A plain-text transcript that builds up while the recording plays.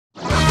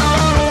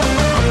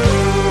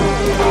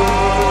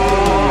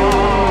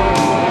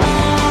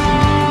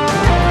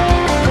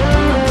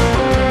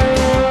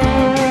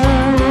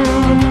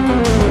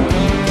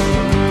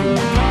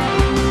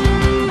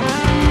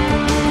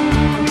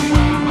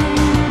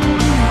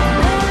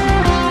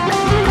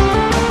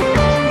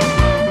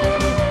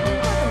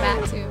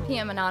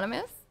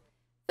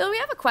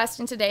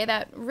question today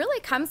that really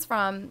comes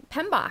from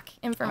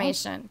PMBOK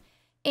information.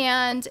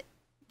 And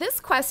this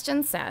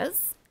question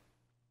says,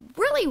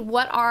 really,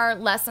 what are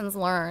lessons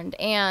learned,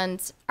 and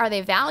are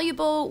they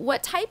valuable?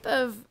 What type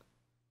of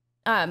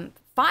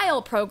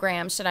file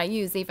program should I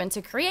use even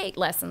to create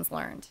lessons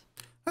learned?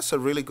 That's a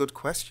really good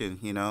question.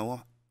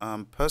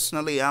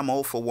 Personally, I'm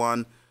all for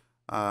one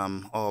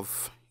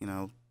of,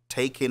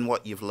 taking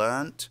what you've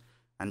learned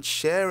and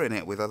sharing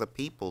it with other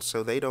people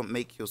so they don't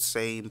make your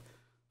same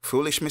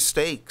foolish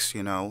mistakes.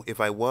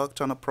 If I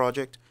worked on a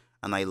project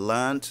and I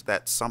learned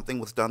that something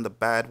was done the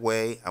bad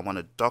way, I want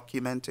to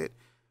document it,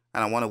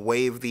 and I want to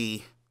wave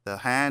the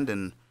hand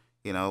and,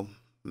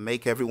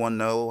 make everyone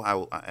know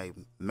I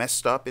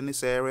messed up in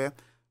this area.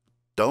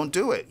 Don't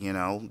do it.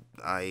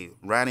 I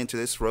ran into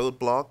this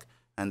roadblock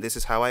and this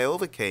is how I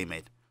overcame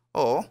it.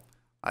 Or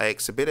I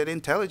exhibited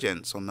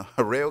intelligence on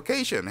a rare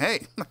occasion.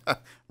 Hey,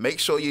 make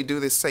sure you do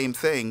this same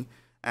thing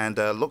and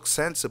look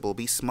sensible,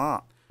 be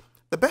smart.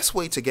 The best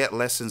way to get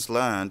lessons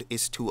learned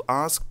is to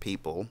ask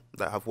people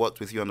that have worked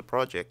with you on the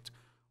project,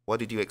 what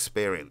did you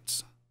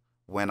experience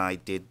when I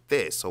did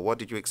this? Or what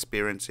did you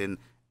experience in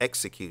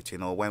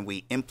executing, or when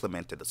we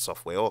implemented the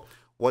software? Or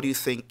what do you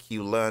think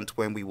you learned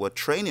when we were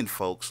training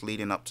folks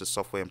leading up to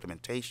software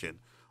implementation?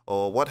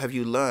 Or what have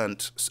you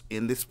learned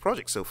in this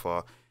project so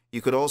far?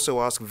 You could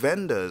also ask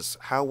vendors,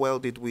 how well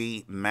did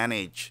we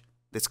manage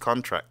this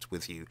contract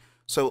with you?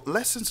 So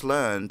lessons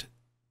learned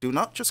do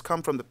not just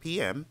come from the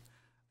PM,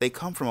 they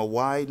come from a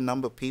wide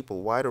number of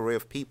people, wide array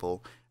of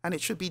people, and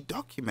it should be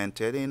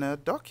documented in a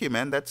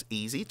document that's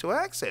easy to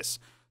access.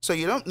 So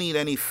you don't need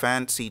any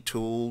fancy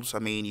tools. I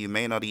mean, you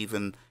may not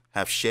even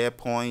have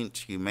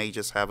SharePoint. You may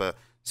just have a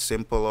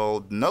simple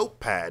old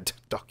notepad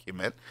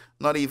document,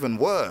 not even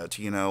Word.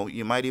 You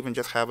might even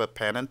just have a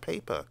pen and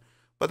paper.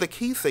 But the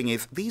key thing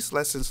is these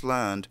lessons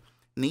learned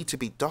need to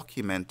be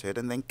documented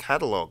and then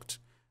cataloged.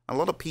 A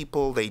lot of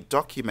people, they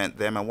document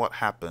them, and what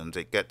happens?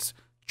 It gets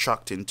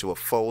chucked into a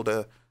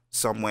folder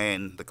somewhere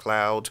in the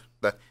cloud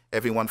that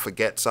everyone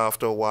forgets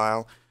after a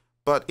while.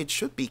 But it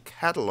should be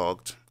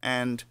cataloged.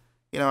 And,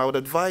 I would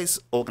advise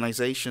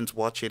organizations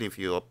watch it if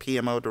you're a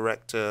PMO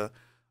director,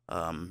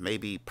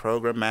 maybe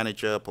program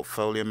manager,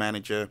 portfolio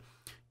manager.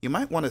 You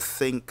might want to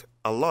think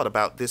a lot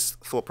about this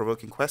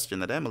thought-provoking question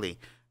that Emily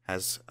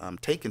has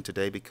taken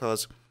today,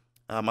 because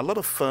a lot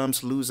of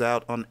firms lose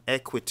out on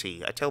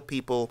equity. I tell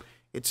people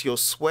it's your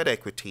sweat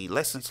equity.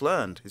 Lessons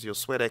learned is your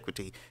sweat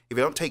equity. If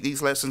you don't take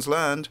these lessons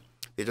learned,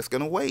 they're just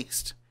going to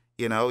waste.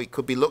 It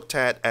could be looked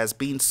at as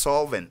being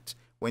solvent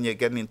when you're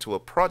getting into a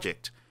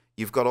project.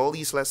 You've got all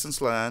these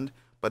lessons learned,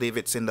 but if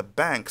it's in the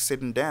bank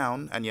sitting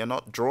down and you're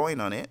not drawing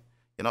on it,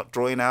 you're not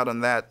drawing out on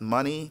that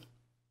money,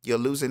 you're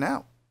losing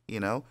out,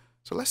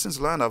 So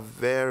lessons learned are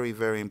very,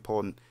 very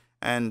important.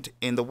 And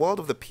in the world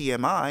of the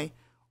PMI,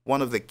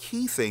 one of the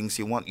key things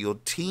you want your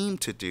team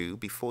to do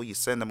before you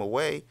send them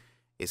away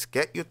is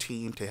get your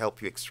team to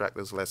help you extract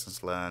those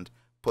lessons learned,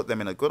 put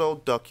them in a good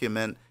old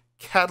document,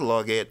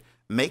 catalog it,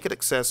 make it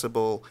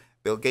accessible.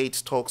 Bill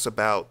Gates talks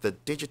about the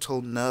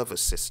digital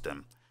nervous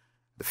system.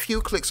 The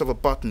few clicks of a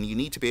button, you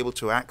need to be able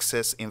to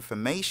access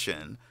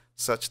information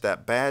such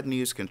that bad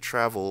news can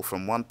travel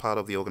from one part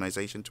of the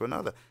organization to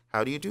another.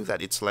 How do you do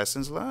that? It's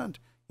lessons learned.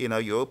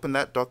 You open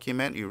that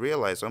document, you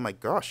realize, oh my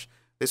gosh,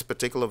 this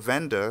particular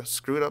vendor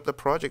screwed up the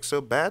project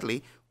so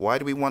badly. Why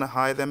do we want to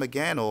hire them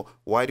again? Or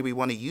why do we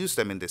want to use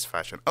them in this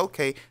fashion?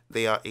 Okay,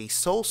 they are a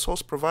sole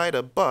source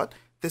provider, but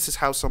this is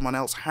how someone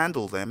else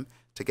handled them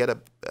to get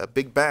a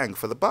big bang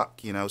for the buck,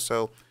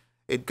 So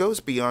it goes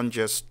beyond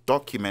just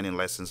documenting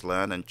lessons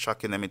learned and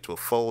chucking them into a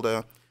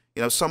folder.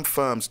 Some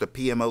firms, the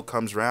PMO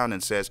comes around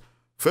and says,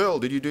 Phil,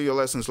 did you do your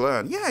lessons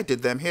learned? Yeah, I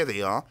did them. Here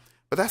they are.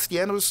 But that's the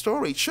end of the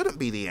story. It shouldn't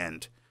be the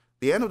end.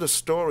 The end of the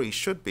story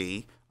should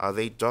be, are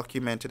they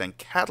documented and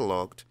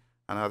cataloged,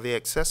 and are they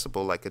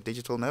accessible like a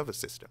digital nervous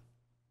system?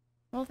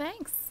 Well,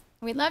 thanks.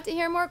 We'd love to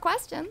hear more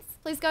questions.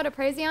 Please go to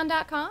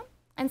Praizion.com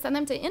and send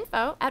them to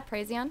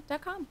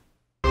info@Praizion.com.